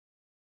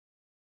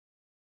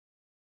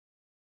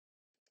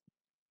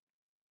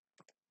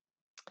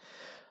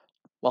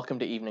Welcome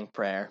to evening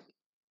prayer.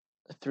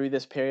 Through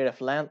this period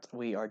of Lent,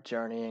 we are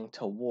journeying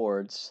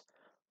towards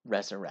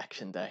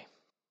Resurrection Day.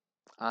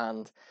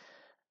 And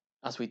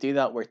as we do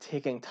that, we're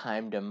taking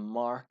time to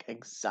mark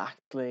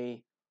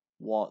exactly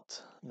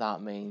what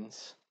that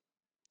means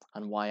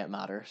and why it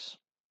matters.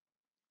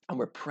 And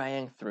we're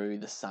praying through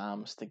the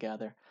Psalms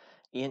together,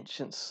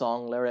 ancient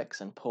song lyrics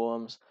and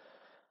poems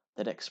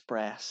that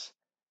express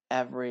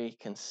every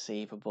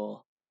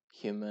conceivable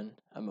human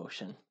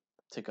emotion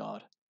to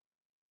God.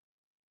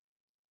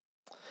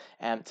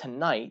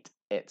 Tonight,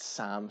 it's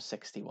Psalm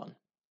 61.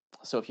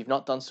 So if you've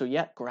not done so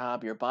yet,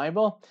 grab your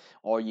Bible,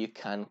 or you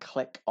can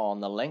click on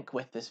the link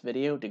with this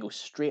video to go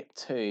straight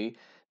to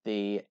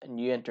the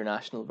New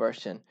International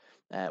Version,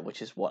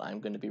 which is what I'm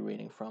going to be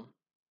reading from.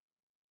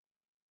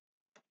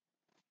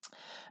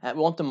 We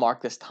want to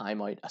mark this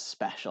time out as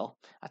special,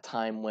 a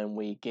time when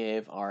we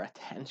give our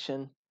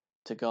attention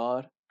to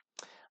God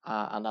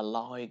and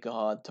allow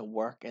God to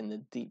work in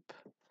the deep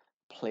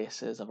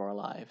places of our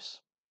lives.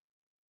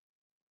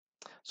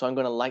 So I'm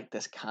going to light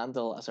this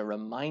candle as a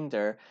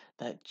reminder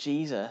that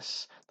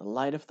Jesus, the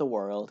light of the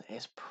world,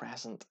 is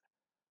present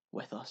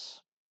with us.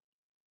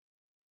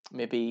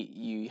 Maybe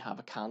you have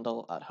a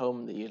candle at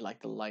home that you'd like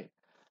to light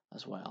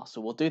as well.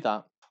 So we'll do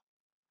that.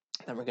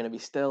 Then we're going to be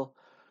still,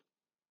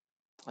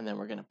 and then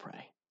we're going to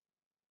pray.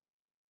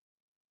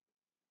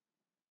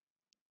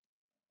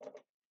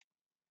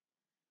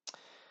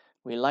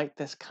 We light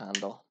this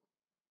candle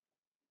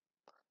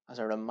as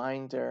a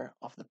reminder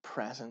of the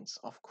presence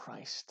of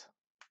Christ,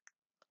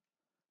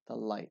 the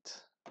light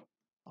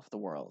of the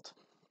world.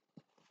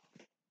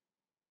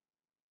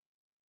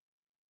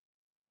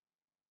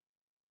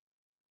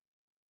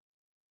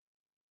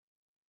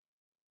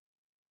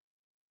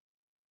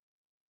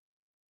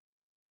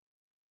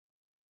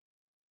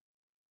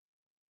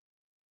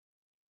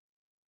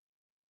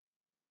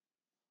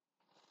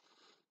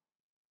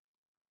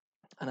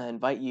 And I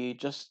invite you,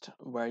 just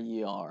where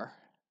you are,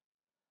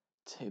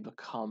 to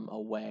become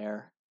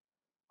aware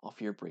of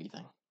your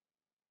breathing.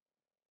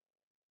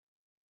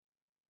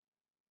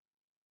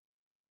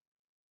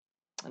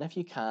 And if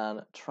you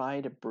can, try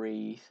to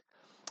breathe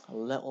a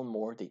little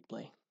more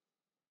deeply.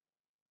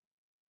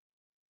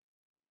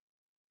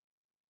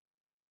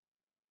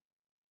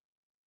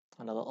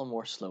 And a little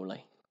more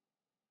slowly.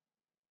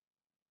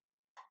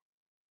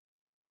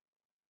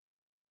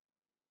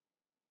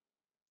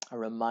 A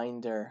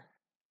reminder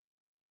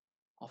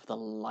of the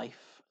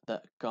life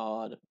that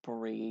God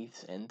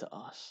breathes into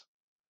us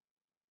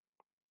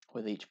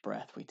with each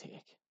breath we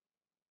take.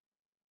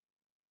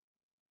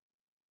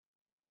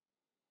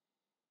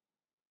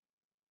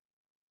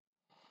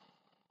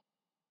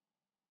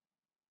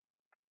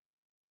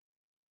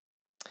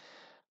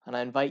 And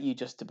I invite you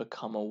just to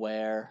become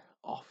aware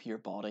of your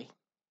body.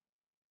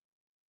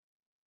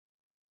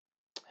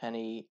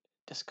 Any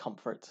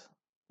discomfort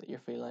that you're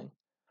feeling,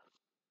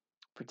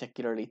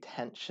 particularly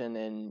tension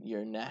in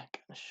your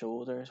neck and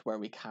shoulders where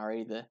we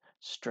carry the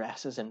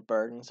stresses and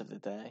burdens of the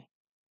day.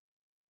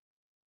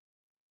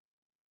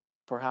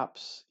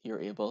 Perhaps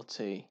you're able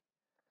to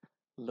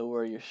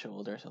lower your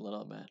shoulders a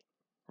little bit,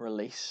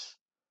 release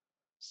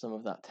some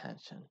of that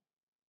tension.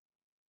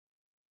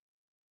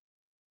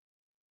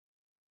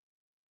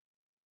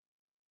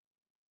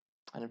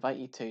 I invite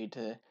you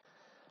to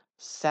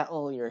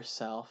settle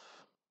yourself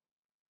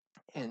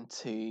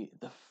into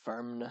the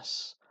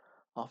firmness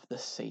of the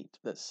seat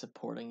that's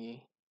supporting you.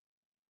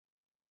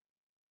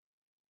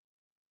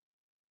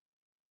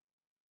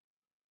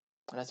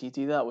 And as you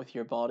do that with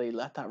your body,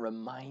 let that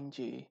remind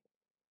you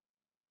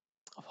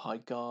of how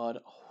God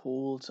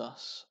holds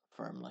us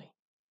firmly.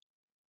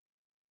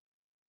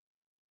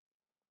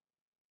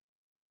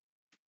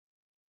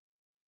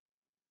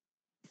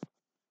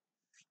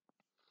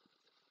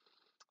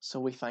 So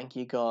we thank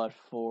you, God,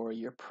 for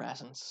your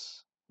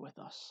presence with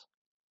us.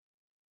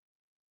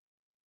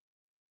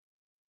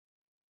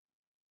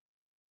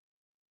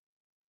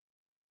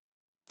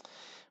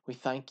 We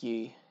thank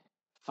you,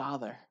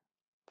 Father,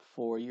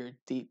 for your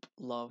deep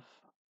love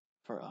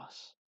for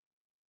us.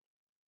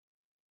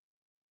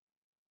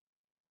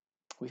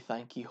 We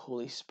thank you,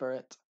 Holy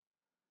Spirit,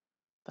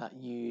 that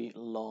you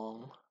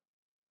long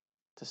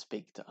to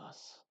speak to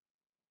us.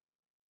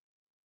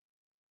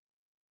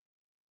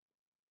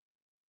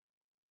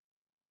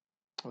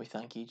 We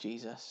thank you,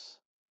 Jesus,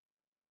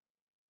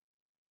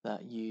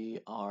 that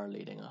you are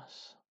leading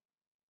us.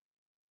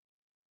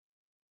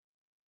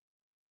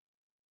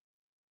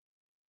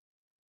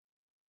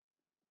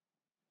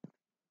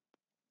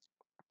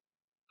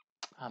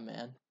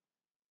 Amen.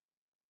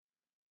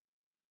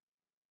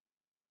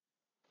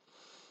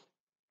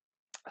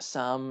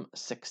 Psalm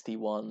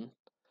 61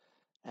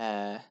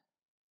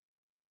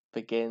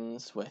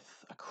 begins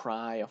with a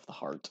cry of the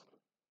heart.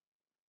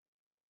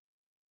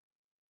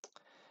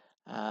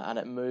 And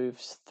it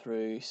moves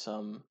through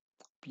some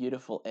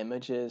beautiful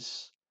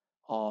images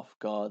of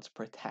God's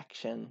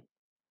protection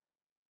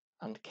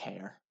and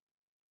care.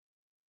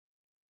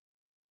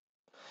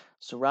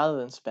 So rather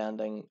than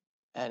spending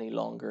any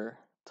longer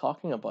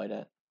talking about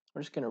it,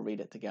 we're just going to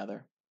read it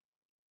together.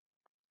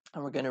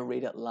 And we're going to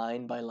read it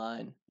line by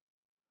line.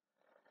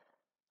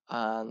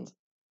 And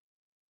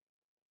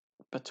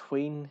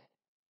between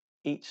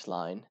each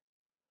line,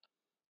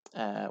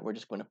 we're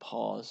just going to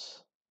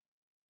pause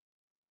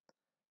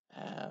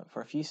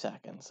for a few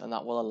seconds, and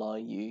that will allow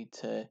you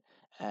to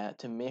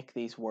make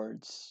these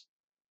words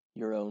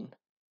your own,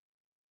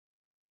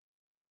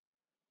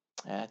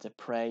 to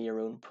pray your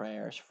own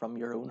prayers from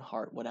your own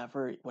heart,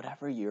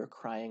 whatever you're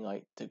crying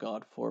out to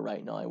God for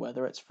right now,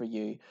 whether it's for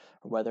you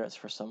or whether it's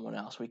for someone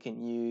else. We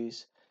can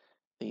use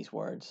these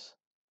words,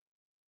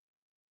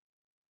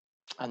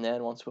 and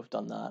then once we've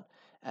done that,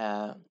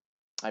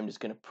 I'm just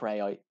going to pray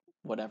out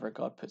whatever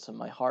God puts in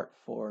my heart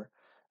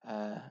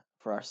uh,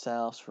 for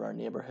ourselves, for our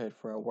neighborhood,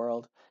 for our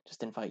world.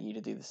 Just invite you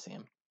to do the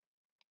same.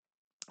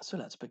 So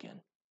let's begin.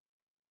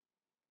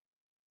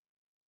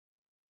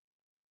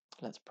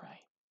 Let's pray.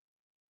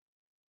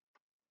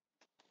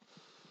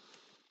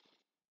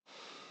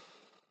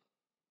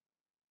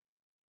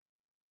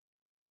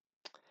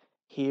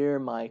 Hear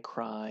my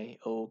cry,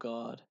 O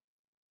God.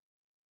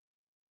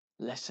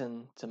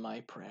 Listen to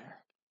my prayer.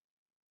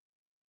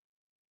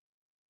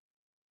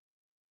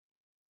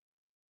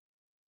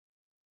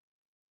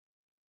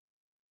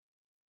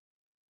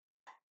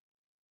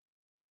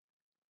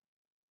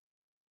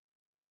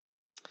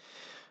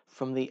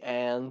 From the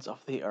ends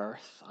of the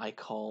earth I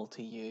call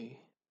to you.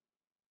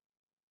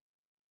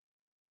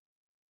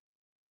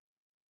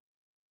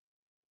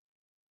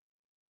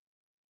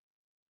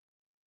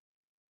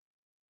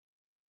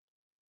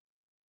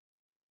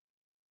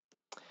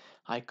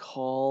 I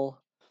call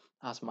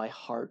as my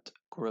heart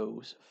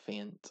grows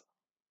faint.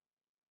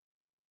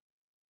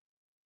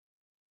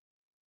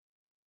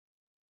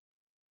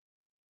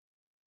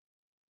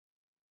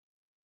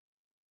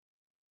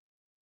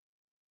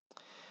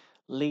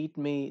 Lead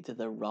me to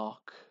the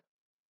rock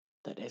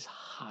that is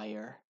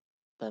higher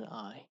than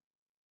I.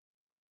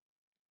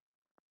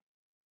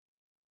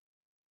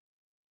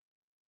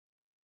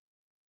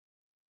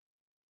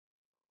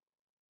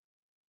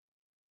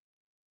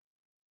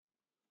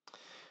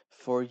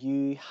 For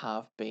you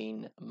have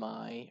been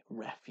my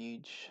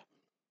refuge.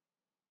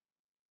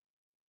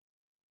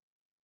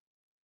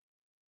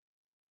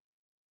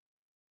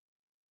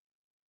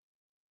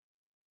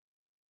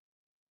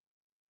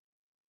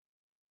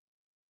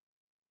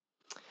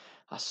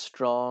 A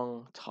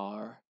strong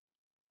tower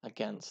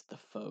against the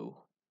foe.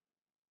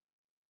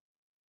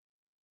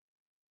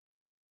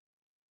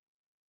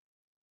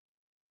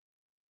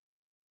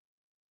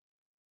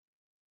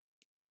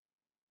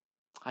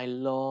 I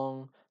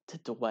long to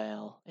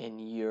dwell in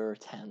your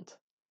tent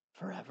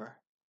forever.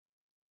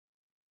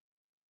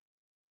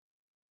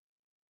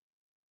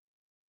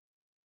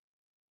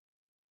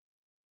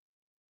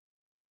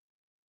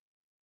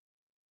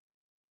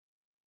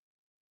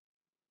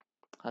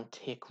 And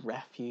take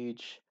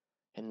refuge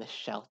in the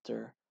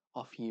shelter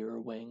of your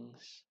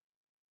wings.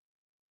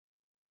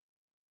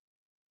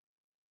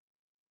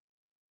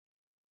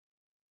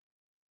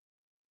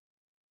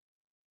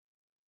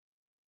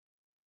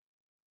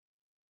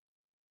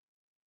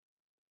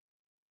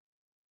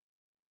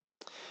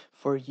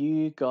 For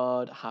you,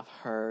 God, have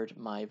heard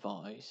my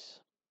voice.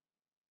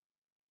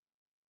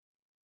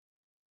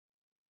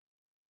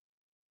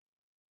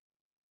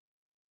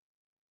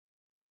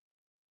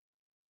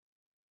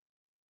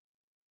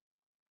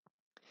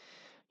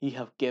 You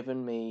have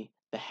given me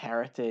the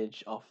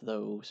heritage of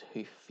those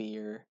who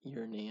fear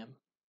your name.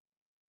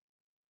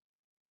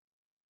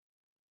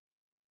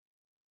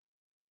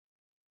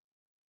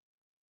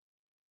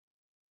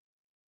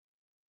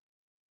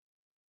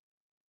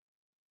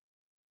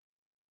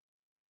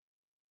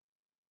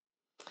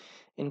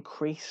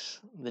 Increase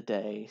the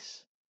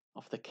days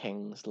of the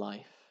king's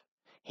life,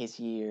 his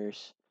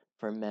years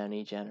for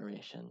many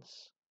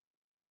generations.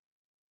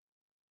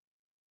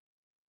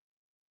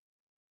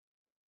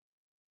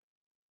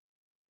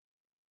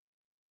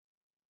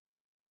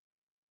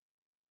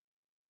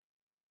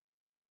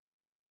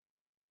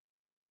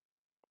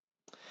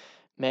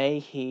 May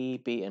he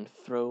be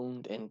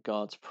enthroned in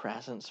God's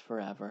presence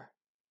forever.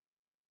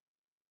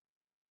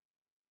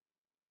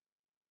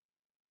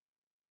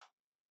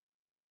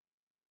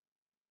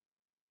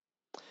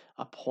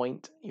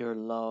 Appoint your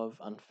love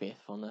and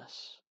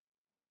faithfulness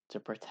to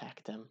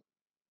protect him.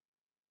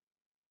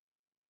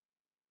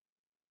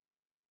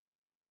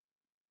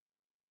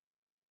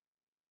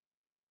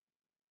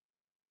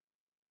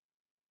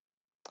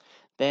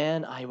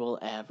 Then I will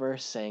ever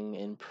sing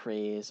in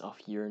praise of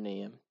your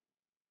name.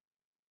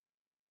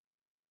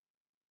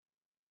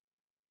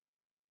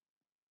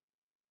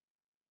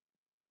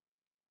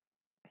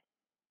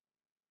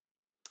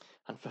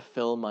 And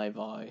fulfill my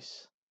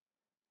vows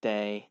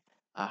day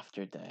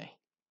after day.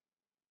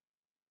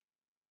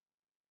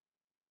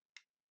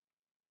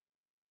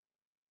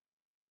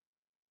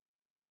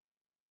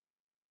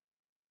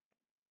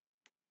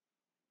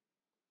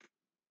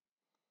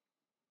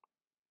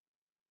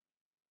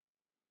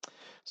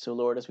 So,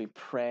 Lord, as we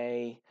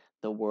pray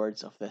the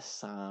words of this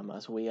psalm,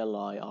 as we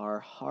allow our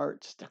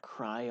hearts to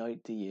cry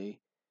out to you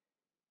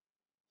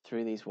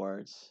through these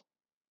words,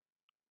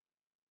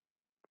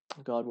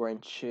 God, we're in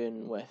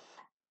tune with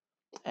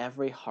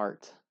every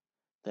heart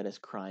that is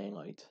crying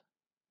out.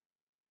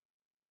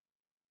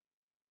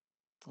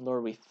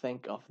 Lord, we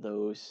think of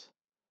those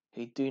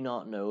who do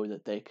not know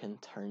that they can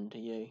turn to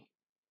you,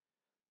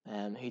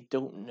 who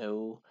don't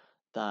know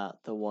that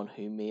the one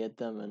who made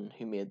them and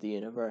who made the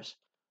universe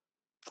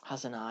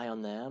has an eye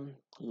on them,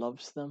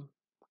 loves them,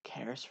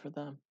 cares for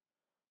them,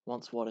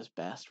 wants what is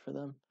best for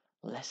them,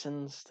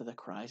 listens to the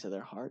cries of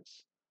their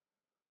hearts.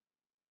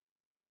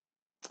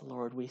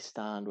 Lord, we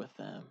stand with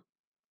them.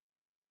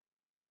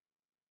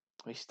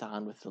 We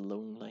stand with the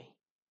lonely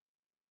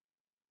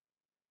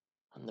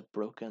and the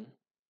broken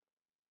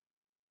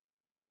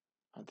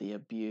and the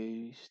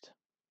abused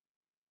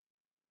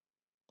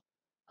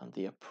and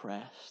the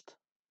oppressed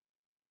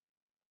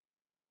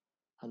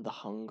and the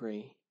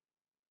hungry.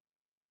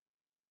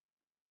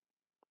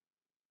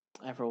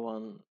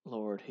 Everyone,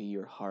 Lord, who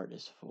your heart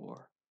is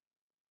for.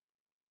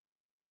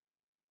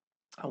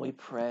 And we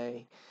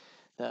pray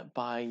that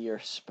by your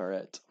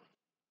Spirit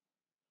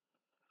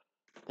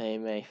they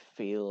may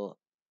feel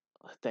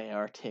that they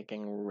are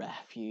taking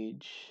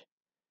refuge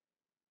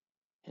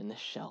in the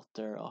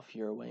shelter of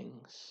your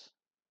wings.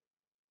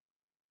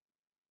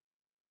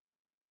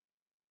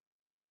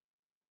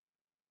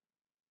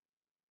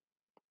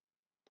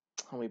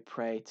 And we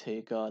pray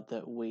to God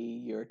that we,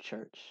 your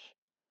church,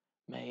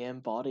 may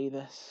embody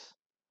this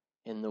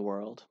in the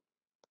world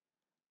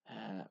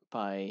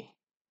by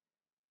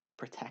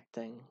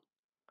protecting,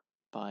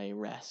 by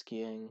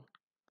rescuing,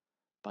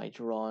 by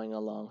drawing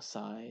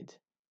alongside,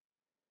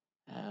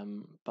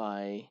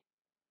 by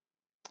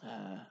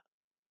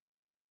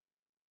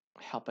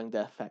helping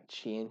to affect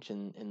change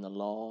in the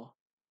law.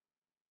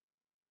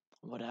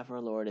 Whatever,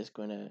 Lord, is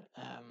going to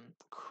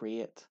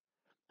create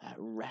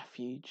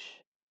refuge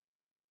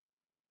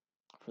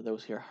for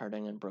those who are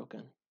hurting and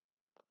broken.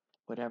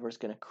 Whatever is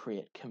going to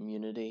create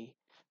community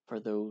for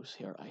those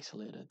who are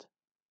isolated.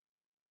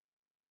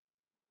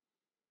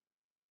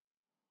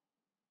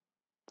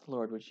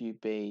 Lord, would you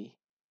be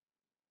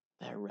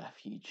their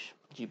refuge?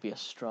 Would you be a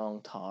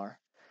strong tower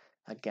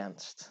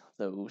against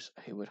those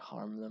who would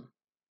harm them?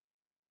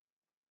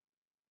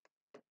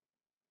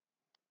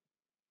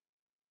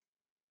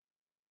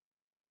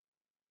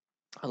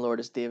 And Lord,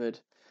 as David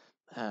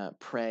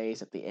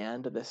prays at the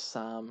end of this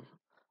psalm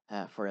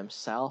for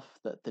himself,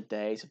 that the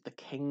days of the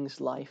king's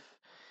life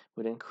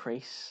would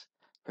increase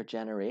for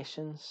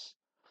generations.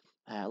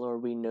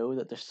 Lord, we know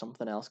that there's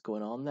something else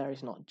going on there.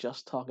 He's not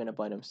just talking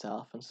about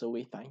himself. And so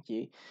we thank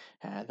you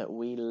that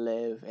we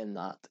live in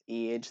that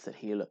age that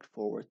he looked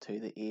forward to,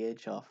 the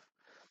age of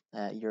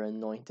your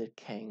anointed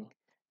King,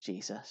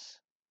 Jesus,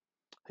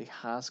 who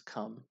has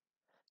come,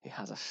 who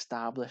has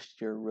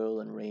established your rule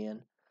and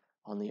reign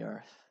on the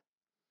earth.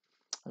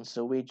 And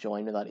so we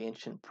join with that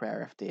ancient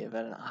prayer of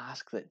David and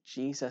ask that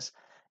Jesus'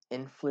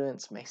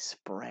 influence may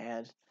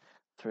spread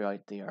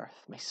throughout the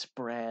earth, may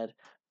spread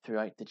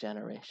throughout the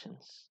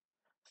generations.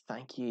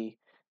 Thank you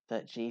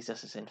that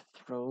Jesus is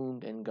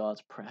enthroned in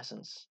God's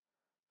presence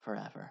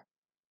forever.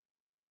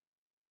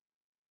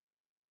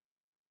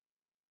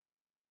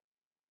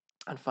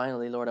 And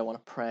finally, Lord, I want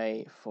to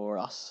pray for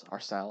us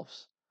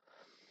ourselves.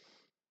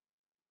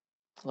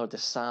 Lord, the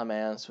psalm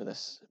ends with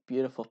this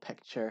beautiful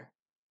picture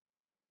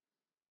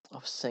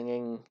of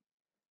singing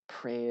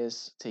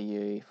praise to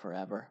you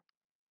forever,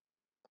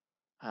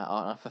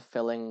 and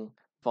fulfilling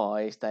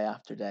vows day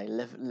after day,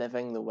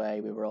 living the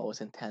way we were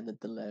always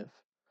intended to live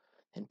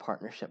in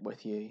partnership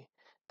with you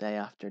day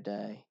after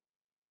day.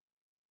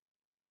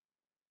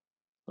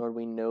 Lord,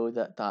 we know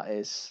that that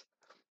is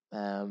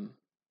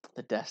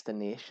the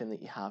destination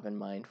that you have in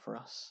mind for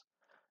us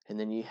in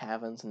the new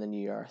heavens and the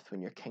new earth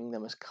when your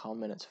kingdom has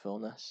come in its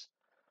fullness.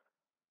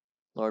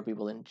 Lord, we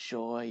will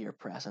enjoy your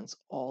presence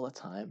all the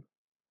time.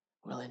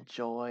 We'll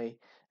enjoy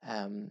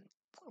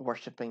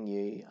worshipping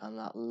you and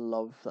that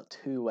love, that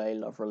two-way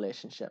love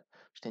relationship.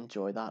 Just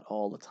enjoy that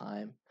all the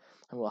time.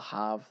 And we'll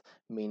have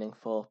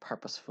meaningful,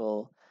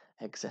 purposeful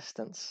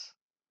existence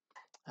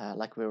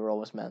like we were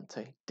always meant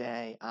to,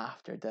 day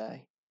after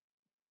day.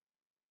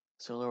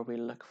 So, Lord, we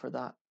look for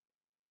that.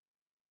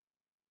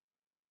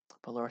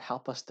 But, Lord,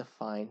 help us to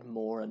find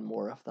more and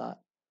more of that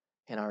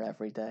in our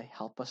everyday.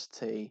 Help us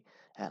to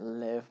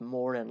live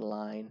more in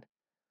line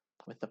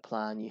with the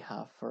plan you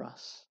have for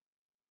us.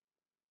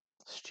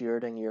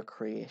 Stewarding your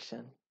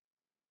creation,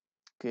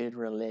 good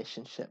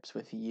relationships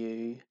with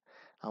you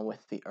and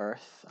with the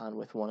earth and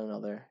with one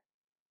another.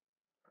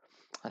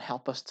 And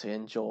help us to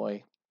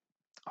enjoy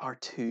our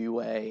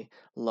two-way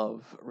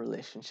love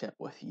relationship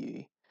with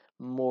you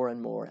more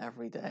and more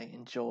every day.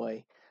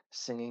 Enjoy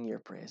singing your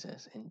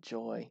praises.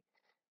 Enjoy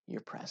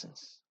your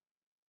presence.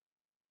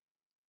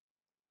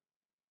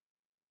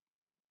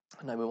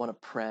 And now we want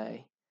to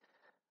pray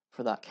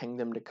for that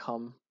kingdom to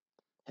come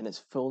in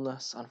its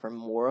fullness and for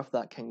more of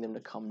that kingdom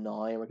to come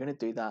now. And we're going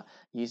to do that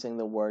using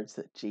the words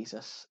that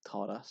Jesus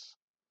taught us.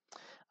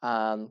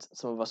 And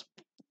some of us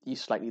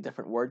use slightly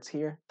different words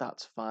here.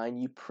 That's fine.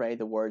 You pray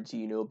the words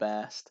you know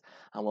best,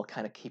 and we'll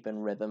kind of keep in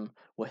rhythm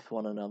with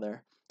one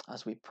another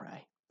as we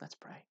pray. Let's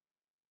pray.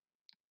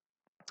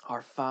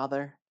 Our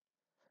Father,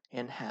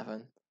 in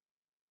heaven,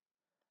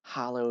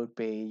 hallowed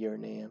be your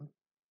name.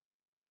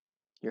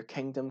 Your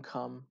kingdom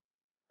come,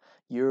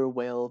 your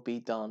will be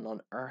done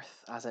on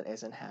earth as it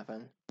is in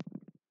heaven.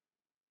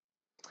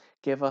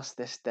 Give us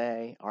this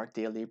day our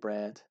daily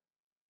bread,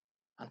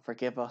 and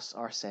forgive us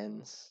our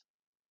sins,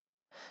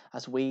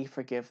 as we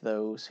forgive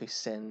those who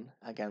sin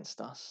against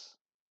us.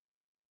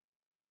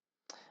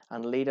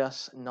 And lead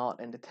us not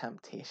into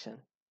temptation,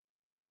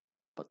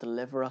 but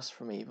deliver us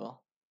from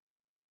evil.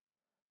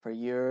 For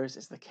yours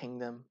is the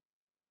kingdom,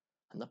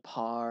 and the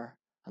power,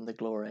 and the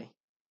glory,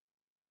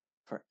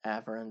 for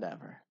ever and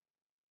ever.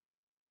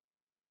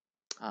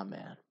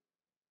 Amen. Amen.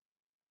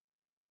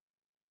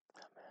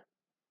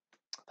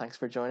 Thanks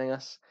for joining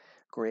us.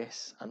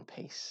 Grace and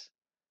peace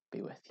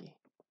be with you.